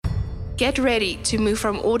Get ready to move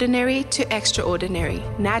from ordinary to extraordinary,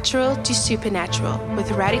 natural to supernatural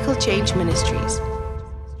with Radical Change Ministries.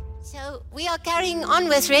 So we are carrying on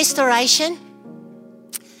with restoration,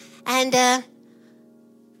 and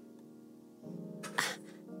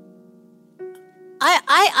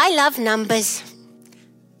I love numbers.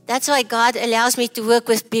 That's why God allows me to work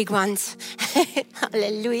with big ones.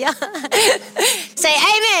 Hallelujah. Say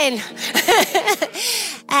amen.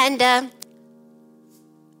 And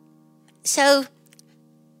so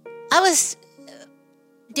I was,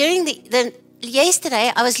 during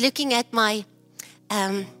yesterday, I was looking at my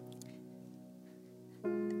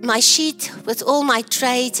sheet with all my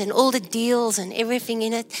trades and all the deals and everything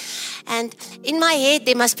in it. And in my head,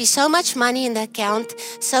 there must be so much money in the account,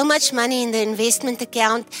 so much money in the investment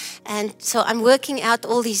account. And so I'm working out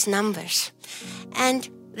all these numbers. And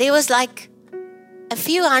there was like a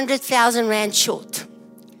few 100,000 rand short.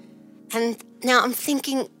 And now I'm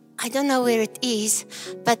thinking, I don't know where it is,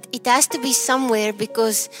 but it has to be somewhere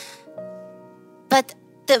because, but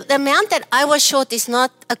the amount that I was short is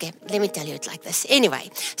not, okay, let me tell you it like this.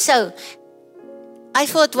 Anyway, so I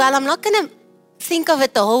thought, well, I'm not going to think of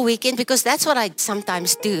it the whole weekend because that's what I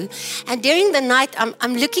sometimes do. And during the night,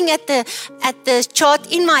 I'm looking at the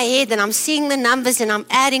chart in my head and I'm seeing the numbers and I'm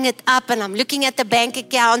adding it up and I'm looking at the bank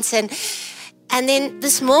accounts and then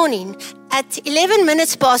this morning at 11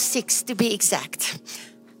 minutes past 6 to be exact,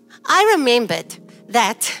 I remembered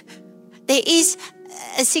that there is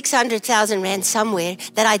a 600,000 rand somewhere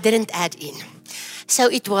that I didn't add in. So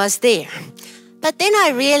it was there. But then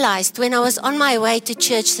I realized when I was on my way to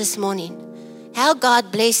church this morning, how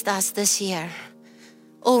God blessed us this year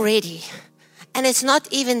already. And it's not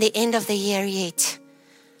even the end of the year yet.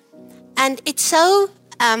 And it's so,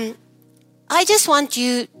 I just want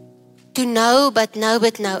you to know, but know,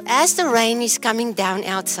 as the rain is coming down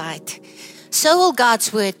outside, so will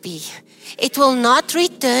God's word be. It will not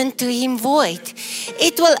return to him void.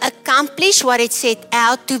 It will accomplish what it set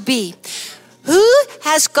out to be. Who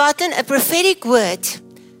has gotten a prophetic word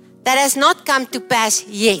that has not come to pass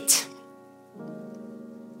yet?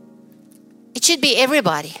 It should be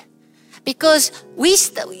everybody. Because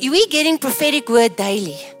we're getting prophetic word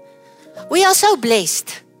daily. We are so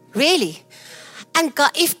blessed, really. And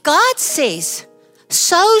God, if God says,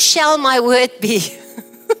 so shall my word be.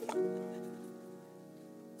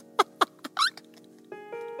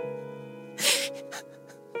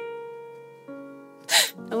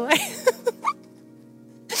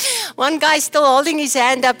 One guy's still holding his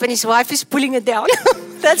hand up and his wife is pulling it down.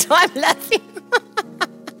 That's why I'm laughing.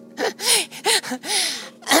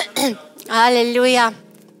 Hallelujah.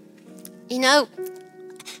 You know,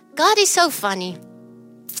 God is so funny.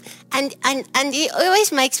 And he always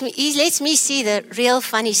he lets me see the real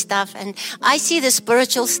funny stuff. And I see the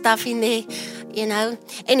spiritual stuff in there, you know.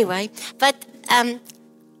 Anyway, but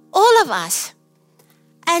all of us.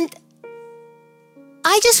 And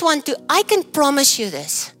I can promise you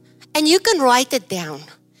this. And you can write it down.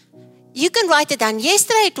 You can write it down.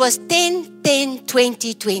 Yesterday it was 10, 10,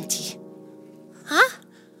 20, 20. Huh?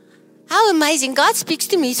 How amazing. God speaks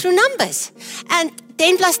to me through numbers. And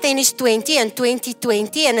 10 plus 10 is 20 and 20,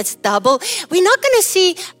 20 and it's double. We're not going to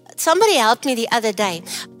see, somebody helped me the other day.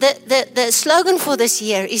 The slogan for this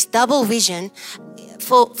year is double vision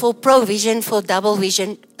for provision, for double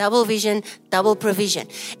vision, double provision.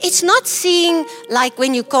 It's not seeing like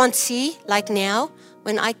when you can't see, like now,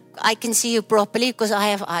 when I can see you properly because I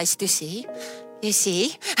have eyes to see. You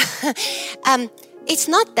see? It's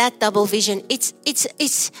not that double vision.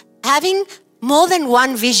 It's having more than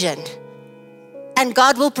one vision. And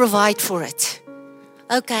God will provide for it.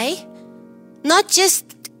 Okay? Not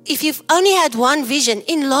just if you've only had one vision,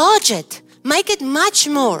 enlarge it. Make it much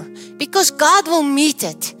more. Because God will meet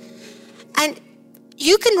it. And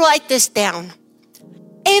you can write this down.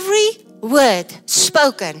 Every word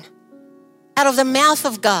spoken out of the mouth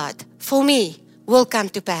of God for me will come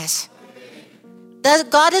to pass.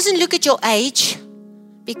 God doesn't look at your age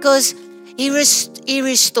because He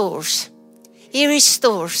restores. He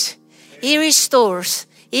restores. He restores.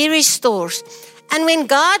 He restores. And when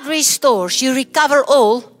God restores, you recover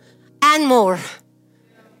all and more.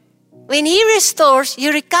 When He restores,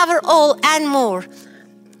 you recover all and more.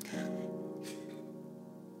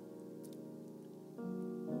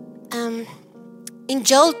 In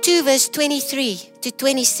Joel 2 verse 23 to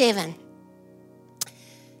 27.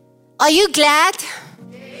 Are you glad?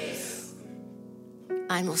 Yes.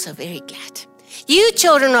 I'm also very glad. You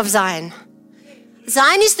children of Zion.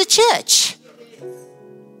 Zion is the church.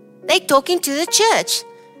 They're talking to the church.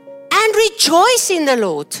 And rejoice in the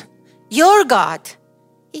Lord, your God.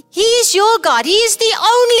 He is your God. He is the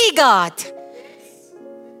only God.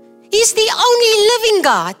 He He's the only living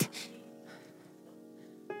God.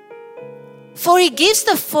 For He gives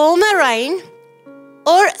the former rain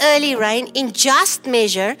or early rain in just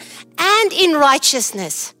measure and in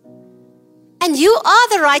righteousness. And you are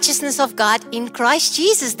the righteousness of God in Christ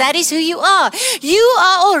Jesus. That is who you are. You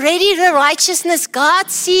are already the righteousness. God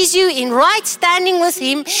sees you in right standing with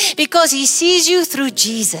Him because He sees you through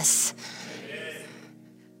Jesus.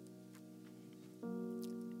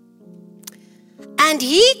 And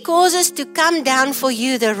He causes to come down for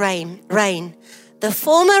you the rain, the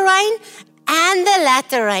former rain and the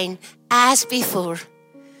latter rain as before.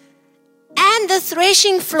 And the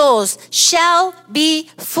threshing floors shall be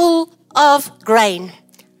full of grain.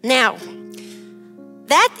 Now,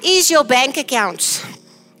 that is your bank accounts.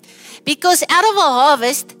 Because out of a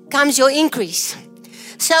harvest comes your increase.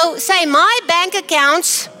 So say, my bank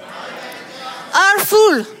accounts are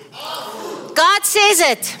full. God says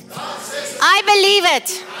it. I believe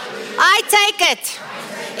it. I take it.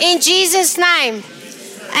 In Jesus' name.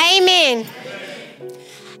 Amen.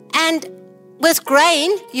 And with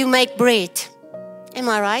grain, you make bread. Am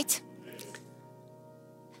I right?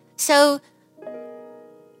 So,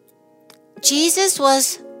 Jesus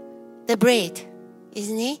was the bread,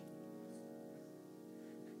 isn't He?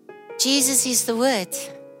 Jesus is the Word.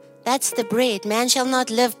 That's the bread. Man shall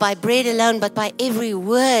not live by bread alone, but by every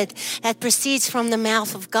word that proceeds from the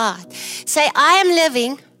mouth of God. Say, I am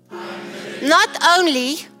living not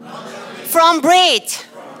only from bread,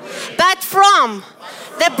 but from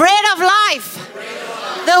the bread of life,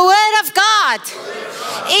 the Word of God.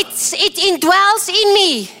 It indwells in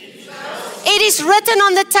me. It is written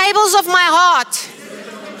on the tables of my heart.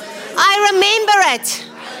 I remember it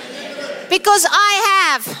because I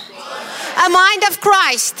have a mind of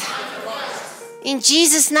Christ. In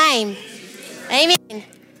Jesus' name. Amen.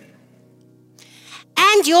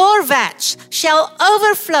 And your vats shall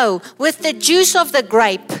overflow with the juice of the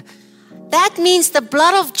grape. That means the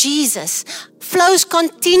blood of Jesus flows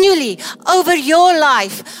continually over your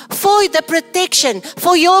life for the protection,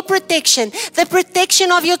 for your protection, the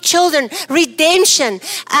protection of your children, redemption.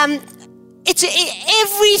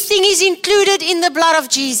 Everything is included in the blood of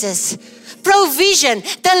Jesus. Provision,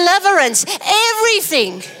 deliverance,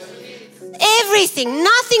 everything. Everything,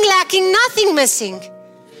 nothing lacking, nothing missing.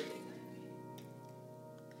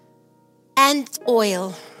 And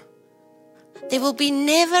oil. There will be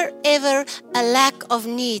never ever a lack of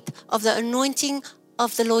need of the anointing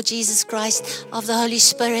of the Lord Jesus Christ, of the Holy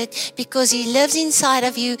Spirit, because He lives inside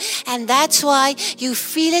of you. And that's why you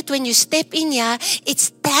feel it when you step in here.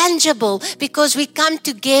 It's tangible because we come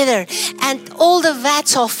together and all the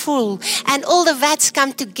vats are full and all the vats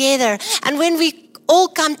come together. And when we all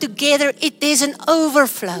come together, there's an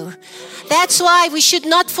overflow. That's why we should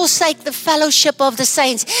not forsake the fellowship of the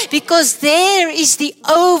saints, because there is the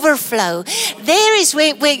overflow. There is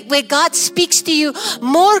where God speaks to you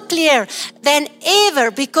more clear than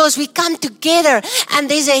ever, because we come together and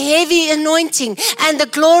there's a heavy anointing and the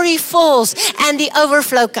glory falls and the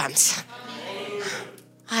overflow comes.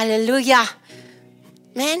 Hallelujah.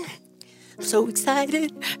 Man, I'm so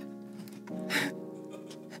excited.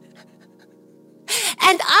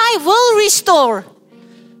 And I will restore.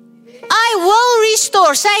 I will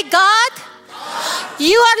restore. Say, God,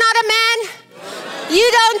 you are not a man.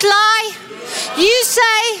 You don't lie. You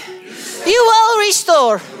say, you will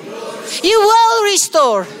restore. You will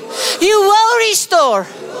restore. You will restore.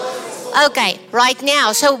 Okay, right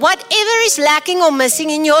now. So whatever is lacking or missing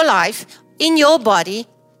in your life, in your body,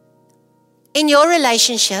 in your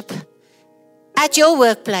relationship, at your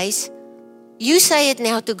workplace, you say it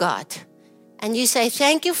now to God. And you say,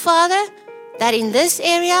 thank you, Father, that in this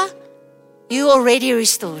area, you already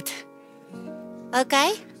restored.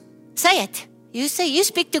 Okay? Say it. You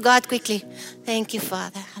speak to God quickly. Thank you,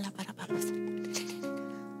 Father.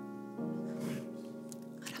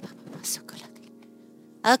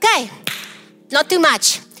 Okay. Not too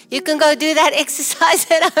much. You can go do that exercise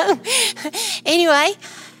at home. Anyway,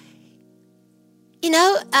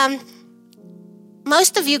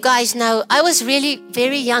 most of you guys know I was really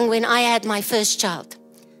very young when I had my first child.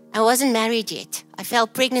 I wasn't married yet. I fell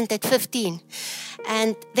pregnant at 15.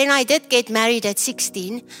 And then I did get married at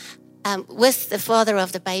 16 with the father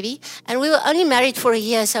of the baby. And we were only married for a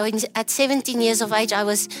year. So at 17 years of age, I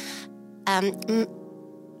was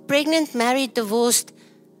pregnant, married, divorced,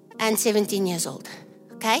 and 17 years old.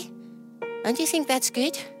 Okay? Don't you think that's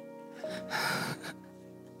good?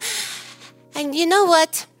 And you know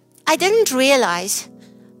what? I didn't realize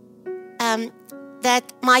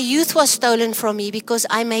that my youth was stolen from me because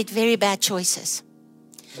I made very bad choices.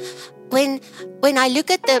 When I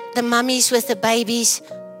look at the mummies with the babies,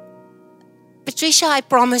 Patricia, I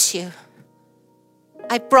promise you.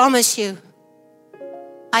 I promise you.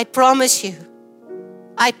 I promise you.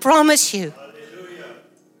 I promise you.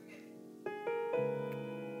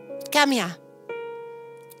 Come here.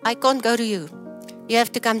 I can't go to you. You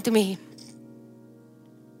have to come to me.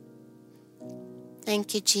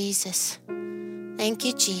 Thank you, Jesus. Thank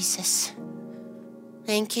you, Jesus.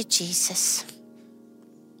 Thank you, Jesus.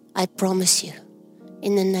 I promise you,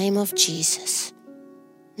 in the name of Jesus.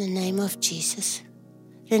 In the name of Jesus.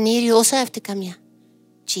 Renier, you also have to come here.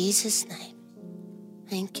 Jesus' name.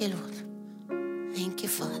 Thank you, Lord. Thank you,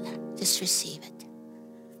 Father. Just receive it.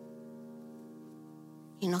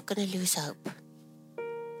 You're not going to lose hope.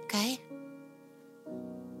 Okay?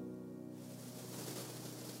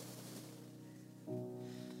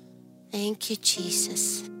 Thank you,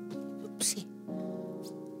 Jesus. Oopsie.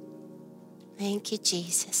 Thank you,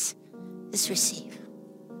 Jesus. Just receive.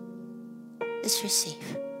 Just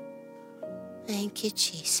receive. Thank you,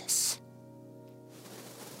 Jesus.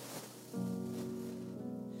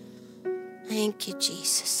 Thank you,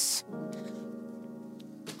 Jesus.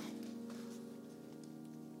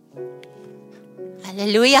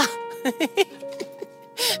 Hallelujah.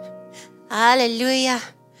 Hallelujah.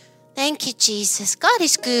 Thank you, Jesus. God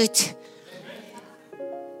is good.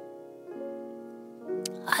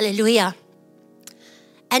 Hallelujah.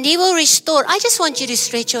 And He will restore. I just want you to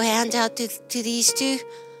stretch your hand out to these two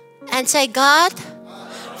and say, God,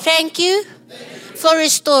 thank you for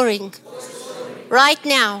restoring right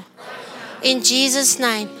now. In Jesus'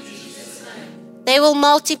 name. They will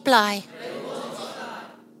multiply.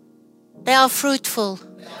 They are fruitful.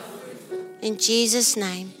 In Jesus'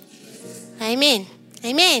 name. Amen.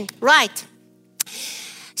 Amen. Right.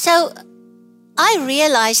 So I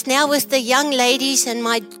realized now with the young ladies and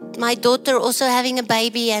my daughter also having a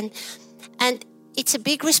baby and it's a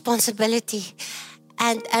big responsibility.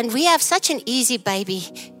 And we have such an easy baby.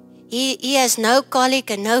 He has no colic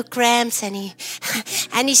and no cramps and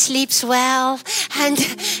he sleeps well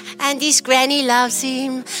and his granny loves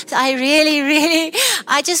him. So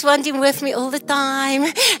I just want him with me all the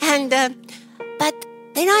time. But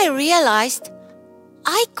then I realized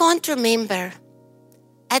I can't remember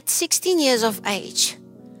at 16 years of age,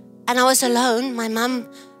 and I was alone. My mom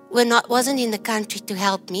wasn't in the country to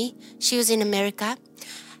help me. She was in America.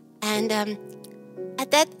 And at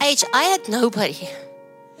that age, I had nobody.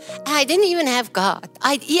 I didn't even have God.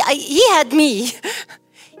 He had me.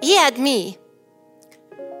 He had me.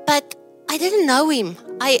 But I didn't know Him.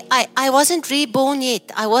 I wasn't reborn yet.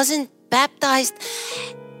 I wasn't baptized.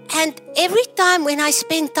 And every time when I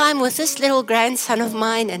spend time with this little grandson of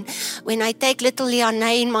mine, and when I take little Liane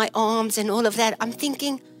in my arms and all of that, I'm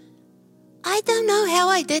thinking, I don't know how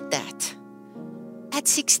I did that at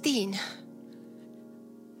 16.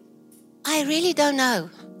 I really don't know.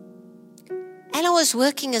 And I was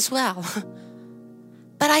working as well.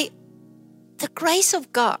 But the grace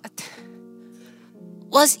of God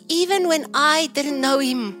was even when I didn't know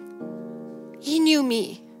Him, He knew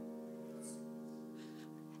me.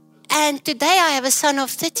 And today I have a son of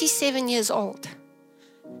 37 years old.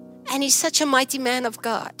 And he's such a mighty man of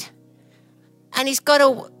God. And he's got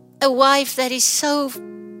a wife that is so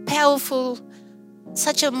powerful,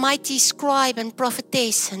 such a mighty scribe and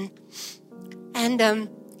prophetess. And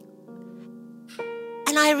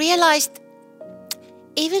I realized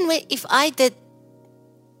even if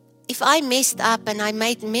I messed up and I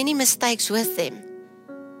made many mistakes with them,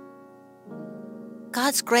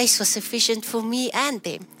 God's grace was sufficient for me and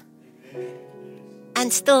them.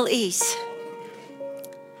 And still is.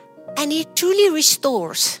 And He truly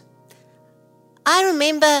restores. I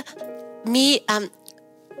remember me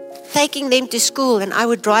taking them to school, and I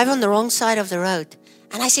would drive on the wrong side of the road.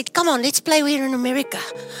 And I said, come on, let's play We're in America,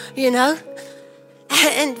 you know.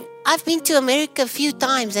 And I've been to America a few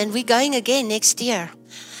times, and we're going again next year.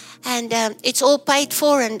 And it's all paid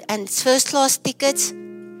for, and it's first class tickets.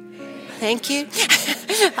 Thank you.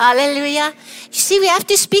 Hallelujah. You see, we have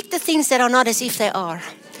to speak the things that are not as if they are.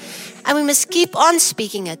 And we must keep on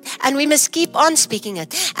speaking it. And we must keep on speaking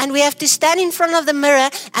it. And we have to stand in front of the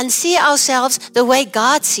mirror and see ourselves the way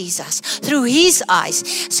God sees us, through His eyes.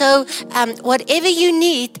 So whatever you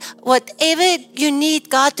need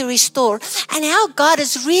God to restore, and how God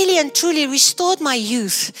has really and truly restored my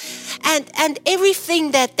youth. And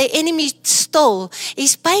everything that the enemy stole,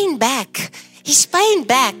 He's paying back. He's paying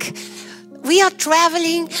back. We are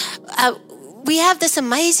traveling. We have this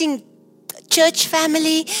amazing church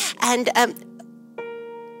family, and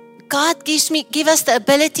God give us the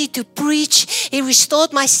ability to preach. He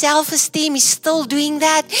restored my self-esteem. He's still doing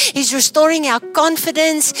that. He's restoring our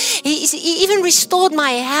confidence. He even restored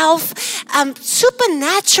my health.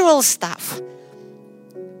 Supernatural stuff.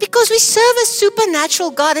 Because we serve a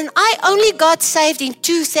supernatural God, and I only got saved in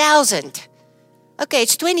 2000. Okay,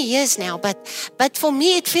 it's 20 years now, but for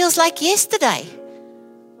me it feels like yesterday.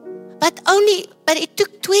 But it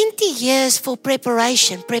took 20 years for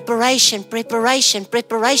preparation, and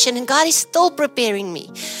God is still preparing me.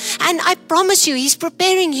 And I promise you, He's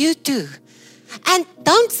preparing you too. And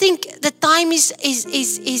don't think the time is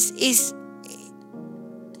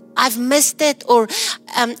I've missed it, or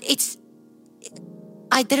I'm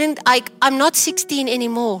not 16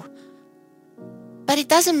 anymore. But it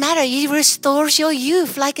doesn't matter. He restores your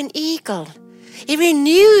youth like an eagle. He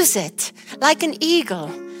renews it like an eagle.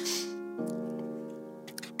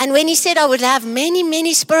 And when He said I would have many,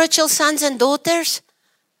 many spiritual sons and daughters,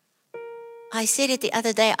 I said it the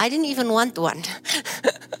other day, I didn't even want one.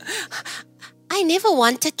 I never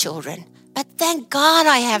wanted children. But thank God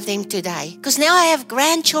I have them today, because now I have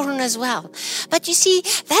grandchildren as well. But you see,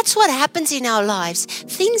 that's what happens in our lives.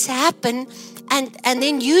 Things happen, and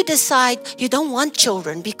then you decide you don't want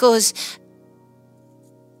children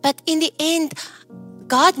but in the end,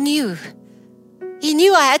 God knew. He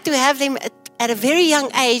knew I had to have them at a very young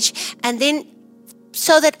age, and then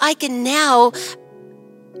so that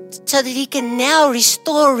He can now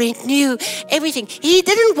restore, renew everything. He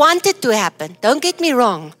didn't want it to happen. Don't get me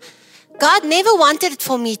wrong. God never wanted it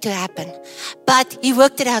for me to happen, but He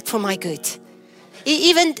worked it out for my good.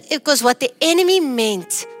 Because what the enemy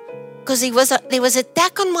meant, because there was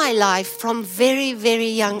attack on my life from very, very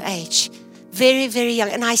young age. Very, very young.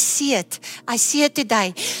 And I see it. I see it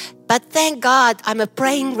today. But thank God, I'm a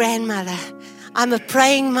praying grandmother. I'm a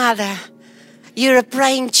praying mother. You're a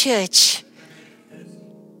praying church.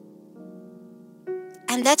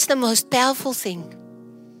 And that's the most powerful thing.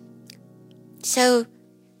 So,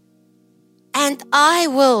 and I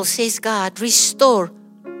will, says God, restore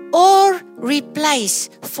or replace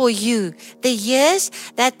for you the years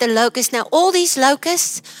that the locusts. Now, all these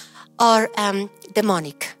locusts are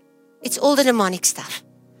demonic. It's all the demonic stuff.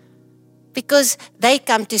 Because they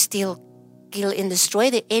come to steal, kill, and destroy.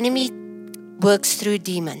 The enemy works through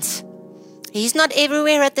demons. He's not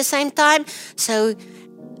everywhere at the same time. So,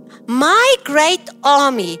 my great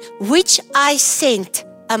army, which I sent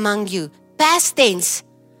among you. Past tense.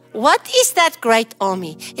 What is that great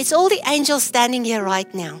army? It's all the angels standing here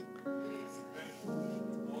right now.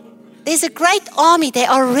 There's a great army. They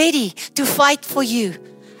are ready to fight for you.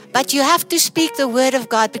 But you have to speak the word of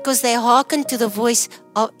God, because they hearken to the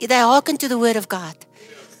word of God.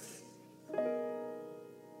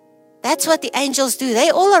 That's what the angels do.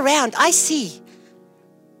 They're all around. I see.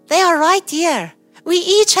 They are right here. We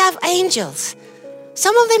each have angels.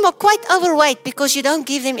 Some of them are quite overweight because you don't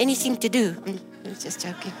give them anything to do. I'm just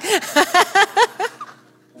joking.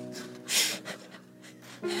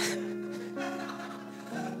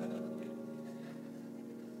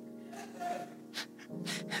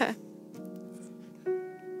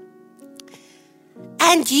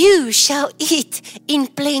 And you shall eat in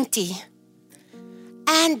plenty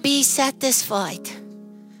and be satisfied.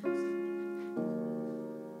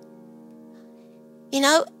 You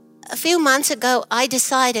know, a few months ago, I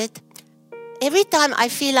decided every time I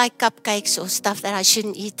feel like cupcakes or stuff that I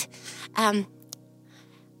shouldn't eat, I'm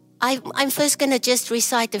first going to just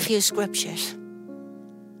recite a few scriptures.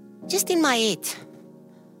 Just in my head.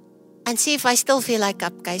 And see if I still feel like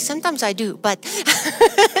cupcakes. Sometimes I do, but...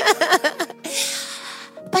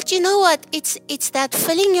 But you know what? It's that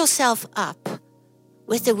filling yourself up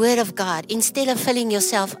with the word of God instead of filling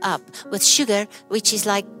yourself up with sugar, which is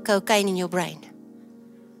like cocaine in your brain.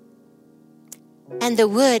 And the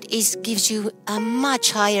word gives you a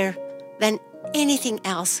much higher than anything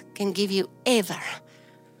else can give you ever.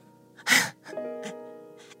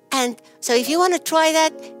 And so if you want to try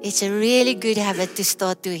that, it's a really good habit to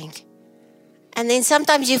start doing. And then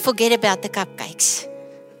sometimes you forget about the cupcakes.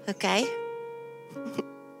 Okay?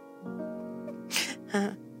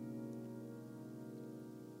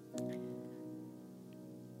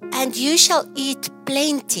 And you shall eat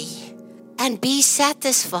plenty and be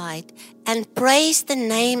satisfied and praise the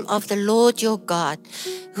name of the Lord your God,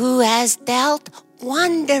 who has dealt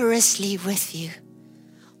wondrously with you.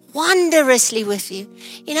 Wondrously with you.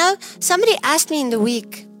 You know, somebody asked me in the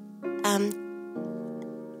week, and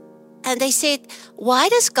they said, why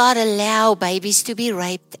does God allow babies to be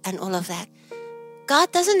raped and all of that? God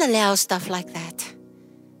doesn't allow stuff like that.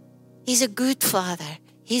 He's a good father.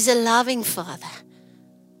 He's a loving father.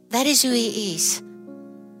 That is who He is.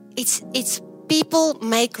 It's people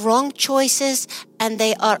make wrong choices and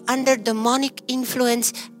they are under demonic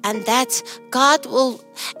influence, and that's God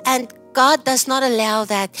does not allow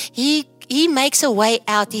that. He He makes a way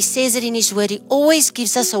out. He says it in His word. He always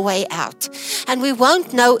gives us a way out. And we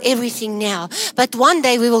won't know everything now, but one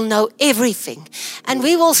day we will know everything. And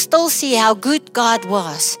we will still see how good God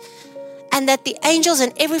was. And that the angels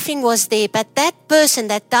and everything was there. But that person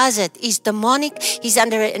that does it is demonic, he's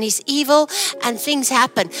under it and he's evil, and things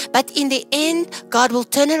happen. But in the end, God will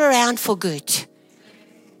turn it around for good.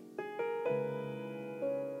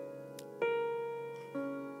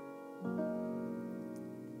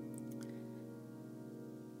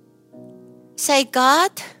 Say,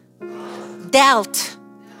 God dealt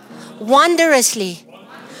wondrously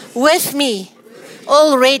with me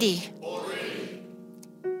already.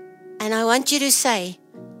 And I want you to say,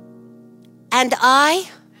 and I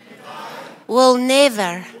will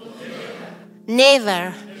never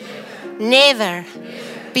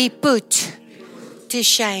be put to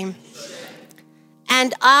shame.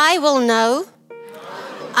 And I will know,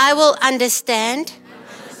 I will understand,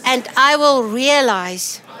 and I will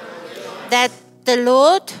realize that the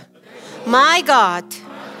Lord, my God,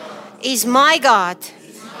 is my God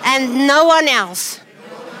and no one else.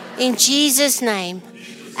 In Jesus' name.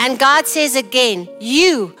 And God says again,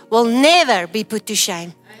 you will never be put to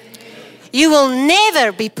shame. You will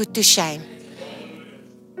never be put to shame.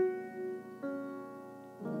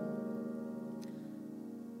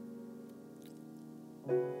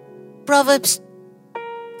 Proverbs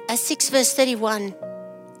 6 verse 31.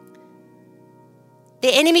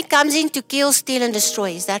 The enemy comes in to kill, steal, and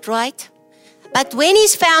destroy. Is that right? But when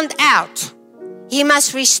he's found out, he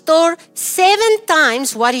must restore 7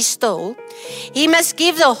 times what he stole. He must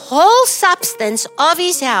give the whole substance of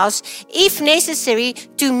his house, if necessary,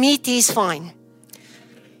 to meet his fine.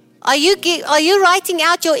 Are you writing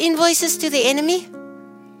out your invoices to the enemy?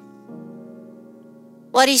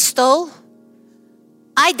 What he stole?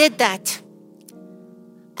 I did that.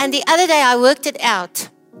 And the other day I worked it out.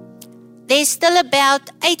 There's still about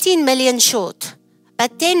 18 million short,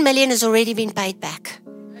 but 10 million has already been paid back.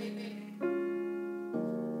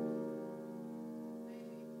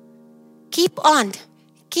 Keep on,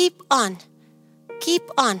 keep on, keep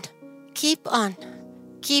on, keep on,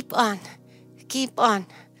 keep on, keep on.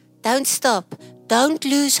 Don't stop. Don't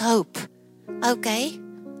lose hope. Okay?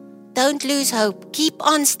 Don't lose hope. Keep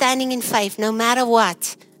on standing in faith no matter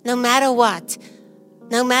what. No matter what.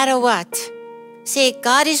 No matter what. Say,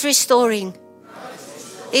 God is restoring.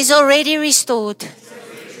 He's already restored.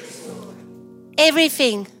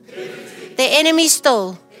 Everything the enemy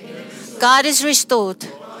stole, God is restored.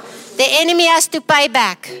 The enemy has to pay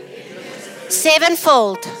back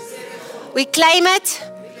 7-fold. We claim it.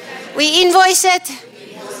 We invoice it.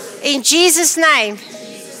 In Jesus' name.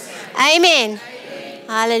 Amen.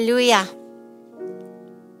 Hallelujah.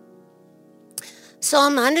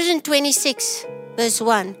 Psalm 126 verse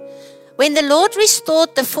 1. When the Lord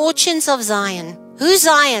restored the fortunes of Zion. Who's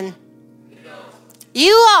Zion?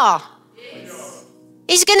 You are.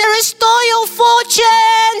 He's going to restore your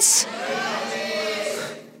fortunes.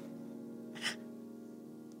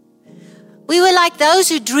 We were like those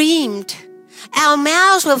who dreamed. Our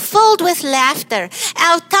mouths were filled with laughter,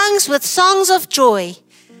 our tongues with songs of joy.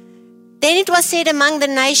 Then it was said among the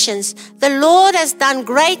nations, the Lord has done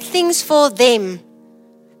great things for them.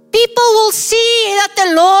 People will see that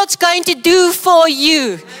the Lord's going to do for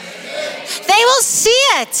you. They will see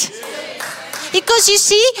it. Because you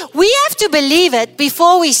see, we have to believe it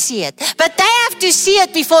before we see it. But they have to see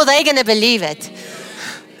it before they're going to believe it.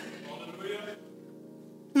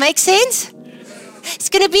 Make sense?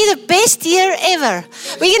 It's going to be the best year ever.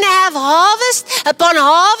 We're going to have harvest upon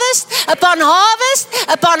harvest upon harvest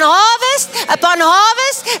upon harvest upon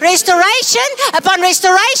harvest, restoration upon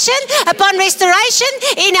restoration upon restoration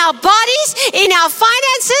in our bodies, in our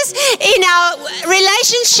finances, in our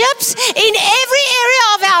relationships, in every area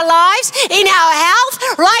of our lives, in our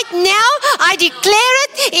health. Right now, I declare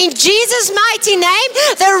it in Jesus' mighty name.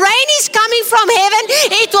 The rain is coming from heaven.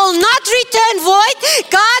 It will not return void.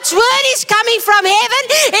 God's word is coming from heaven.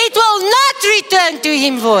 It will not return to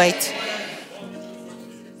him void.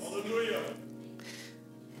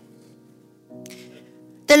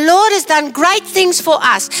 The Lord has done great things for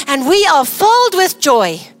us, and we are filled with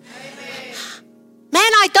joy.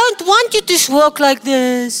 Man, I don't want you to walk like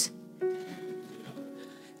this.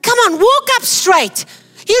 Come on, walk up straight.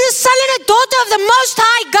 You're a son and a daughter of the Most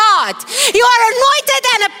High God. You are anointed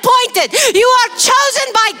and appointed. You are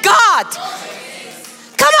chosen by God.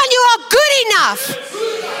 Come on, you are good enough.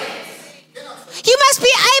 You must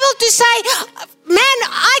be able to say, man,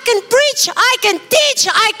 I can preach, I can teach,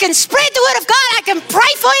 I can spread the word of God, I can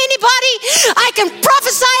pray for anybody, I can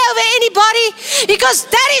prophesy over anybody, because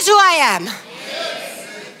that is who I am.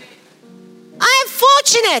 I am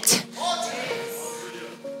fortunate.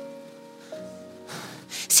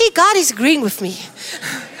 See, God is agreeing with me.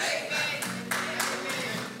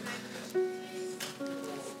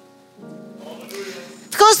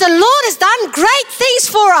 Because the Lord has done great things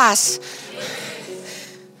for us.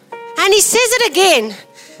 And He says it again.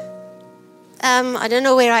 I don't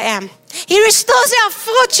know where I am. He restores our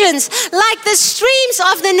fortunes like the streams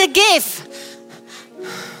of the Negev.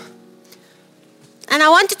 And I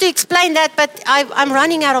wanted to explain that, but I'm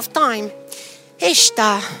running out of time.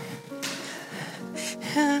 Ishta.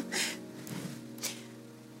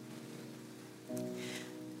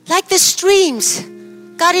 Like the streams,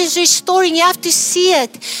 God is restoring. You have to see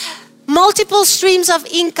it. Multiple streams of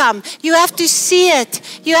income. You have to see it.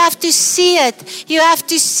 You have to see it. You have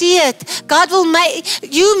to see it. God will make,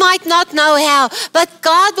 you might not know how, but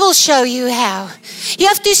God will show you how. You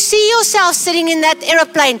have to see yourself sitting in that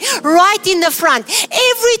airplane right in the front.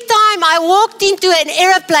 Every time I walked into an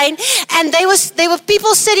airplane and there were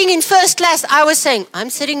people sitting in first class, I was saying, I'm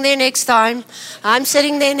sitting there next time. I'm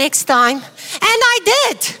sitting there next time. And I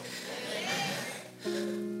did.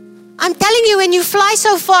 I'm telling you, when you fly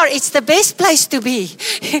so far, it's the best place to be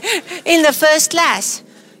in the first class.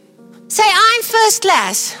 Say, I'm first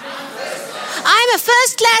class. I'm a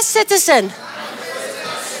first class citizen.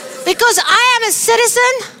 Because I am a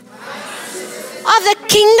citizen of the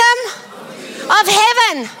kingdom of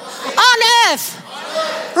heaven on earth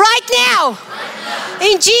right now.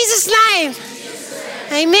 In Jesus' name.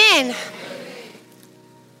 Amen.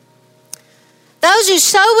 Those who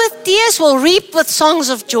sow with tears will reap with songs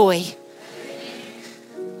of joy.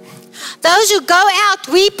 Those who go out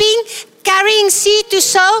weeping, carrying seed to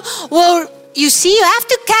sow, well, you see, you have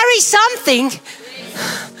to carry something.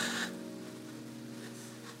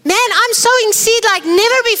 Man, I'm sowing seed like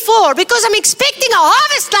never before because I'm expecting a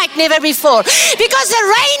harvest like never before because the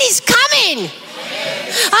rain is coming.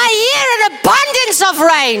 I hear an abundance of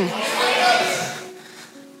rain.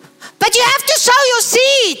 But you have to sow your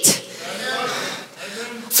seed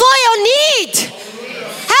for your need.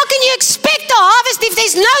 How can you expect a harvest if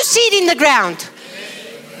there's no seed in the ground?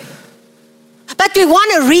 But we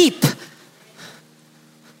want to reap.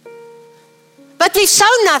 But we've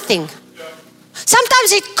sown nothing.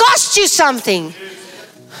 Sometimes it costs you something.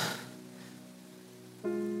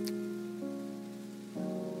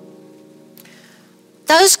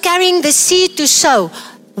 Those carrying the seed to sow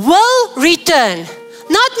will return.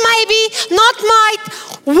 Not maybe, not might,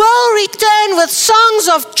 will return with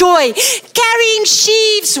songs of joy, carrying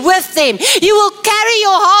sheaves with them. You will carry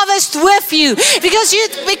your harvest with you. Because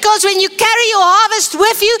when you carry your harvest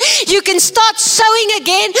with you, you can start sowing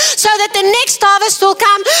again so that the next harvest will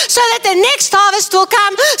come, so that the next harvest will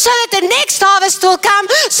come, so that the next harvest will come,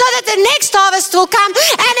 so that the next harvest will come.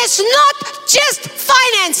 And it's not just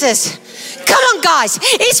finances. Come on, guys.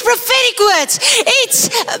 It's prophetic words. It's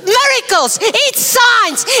miracles. It's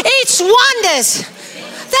signs. It's wonders.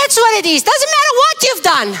 That's what it is. Doesn't matter what you've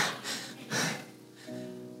done.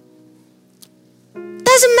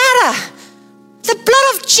 Doesn't matter. The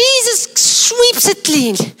blood of Jesus sweeps it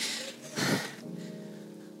clean.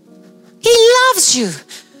 He loves you.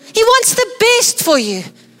 He wants the best for you.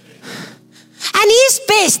 And His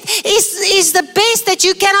best is the best that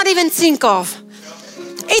you cannot even think of.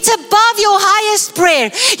 It's above your highest prayer,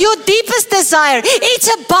 your deepest desire. It's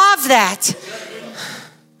above that.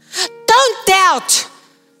 Don't doubt.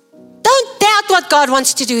 Don't doubt what God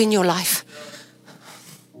wants to do in your life.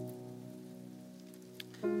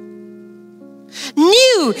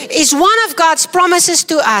 New is one of God's promises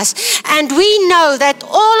to us, and we know that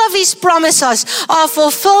all of His promises are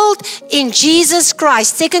fulfilled in Jesus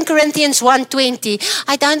Christ. 2 Corinthians 1:20.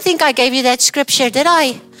 I don't think I gave you that scripture, did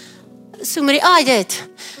I? Somebody, I did.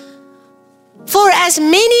 For as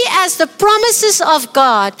many as the promises of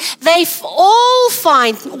God, they all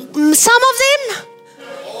find, some of them?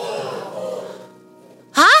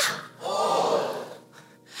 Huh?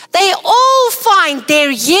 They all find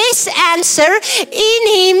their yes answer in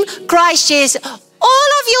Him, Christ Jesus. All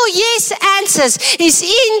of your yes answers is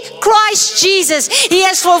in Christ Jesus. He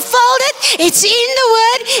has fulfilled it. It's in the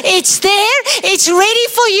Word. It's there. It's ready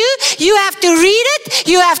for you. You have to read it.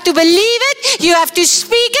 You have to believe it. You have to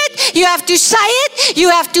speak it. You have to say it.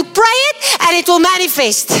 You have to pray it, and it will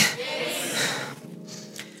manifest.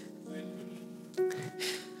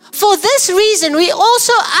 For this reason, we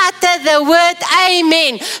also utter the word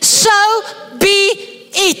amen. So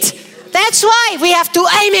be it. That's why we have to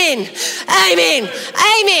amen, amen,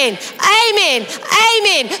 amen, amen,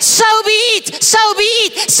 amen. So be it, so be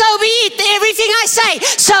it, so be it. Everything I say,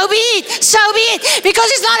 so be it, so be it.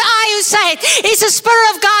 Because it's not I who say it. It's the Spirit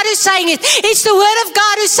of God who saying it. It's the word of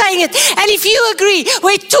God who's saying it. And if you agree,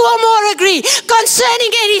 where two or more agree,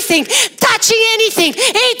 concerning anything, touching anything,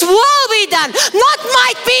 it will be done. Not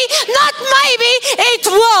might be, not maybe, it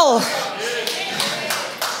will.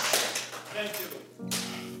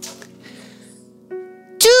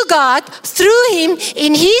 To God, through Him,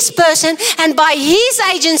 in His person, and by His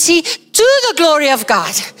agency, to the glory of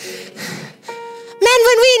God. Man,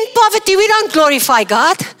 when we're in poverty, we don't glorify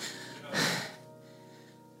God.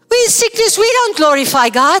 We're in sickness, we don't glorify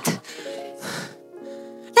God.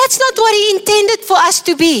 That's not what He intended for us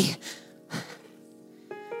to be.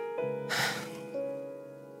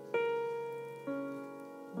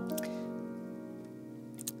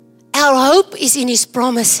 Our hope is in His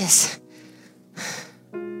promises.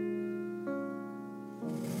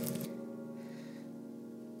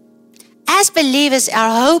 As believers,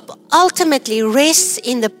 our hope ultimately rests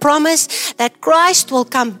in the promise that Christ will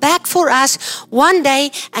come back for us one day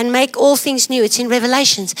and make all things new. It's in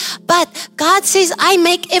Revelations. But God says, I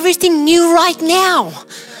make everything new right now.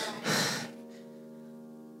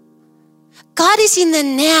 God is in the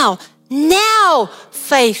now. Now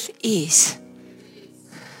faith is.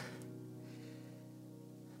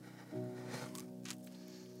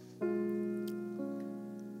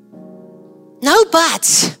 No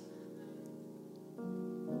buts.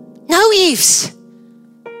 No ifs.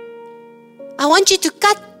 I want you to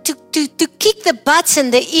kick the buts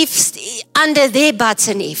and the ifs under their buts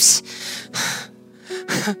and ifs.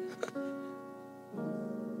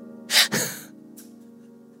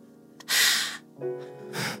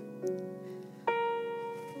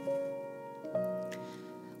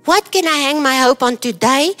 What can I hang my hope on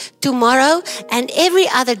today, tomorrow, and every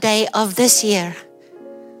other day of this year?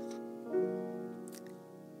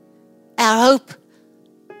 Our hope,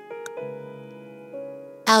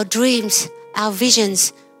 our dreams, our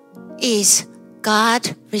visions is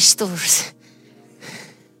God restores.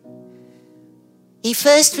 He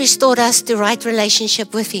first restored us to right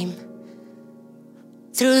relationship with Him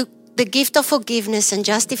through the gift of forgiveness and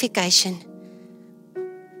justification.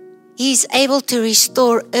 He's able to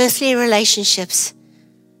restore earthly relationships,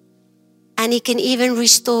 and He can even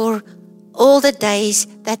restore all the days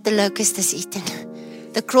that the locust has eaten.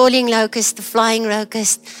 The crawling locust, the flying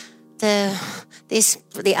locust, there's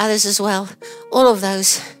the others as well. All of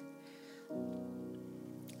those.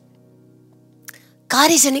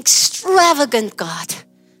 God is an extravagant God.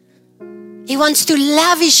 He wants to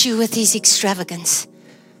lavish you with His extravagance.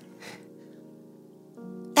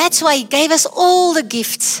 That's why He gave us all the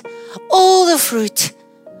gifts, all the fruit,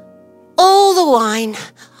 all the wine,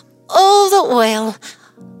 all the oil.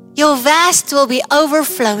 Your vast will be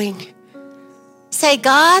overflowing. Say,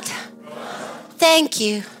 God, thank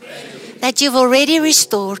you that you've already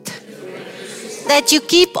restored, that you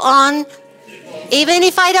keep on, even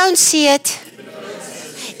if I don't see it,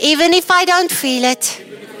 even if I don't feel it.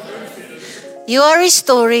 You are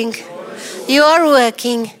restoring, you are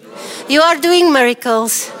working, you are doing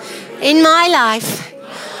miracles in my life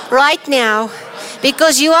right now,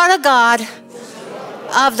 because you are a God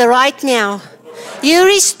of the right now. You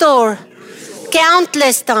restore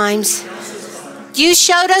countless times. You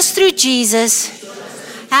showed us through Jesus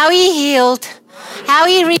how He healed, how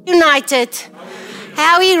He reunited,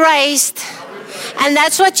 how He raised. And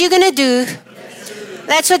that's what you're going to do.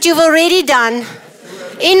 That's what you've already done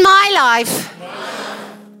in my life.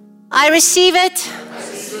 I receive it.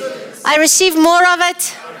 I receive more of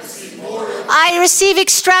it. I receive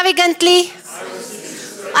extravagantly.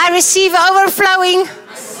 I receive overflowing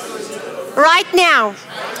right now.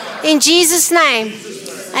 In Jesus' name.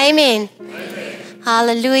 Amen.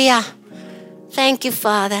 Hallelujah. Thank you,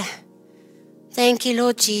 Father. Thank you,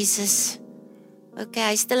 Lord Jesus. Okay,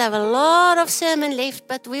 I still have a lot of sermon left,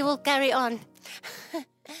 but we will carry on.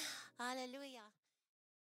 Hallelujah.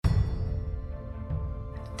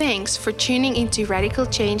 Thanks for tuning into Radical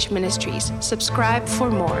Change Ministries. Subscribe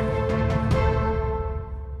for more.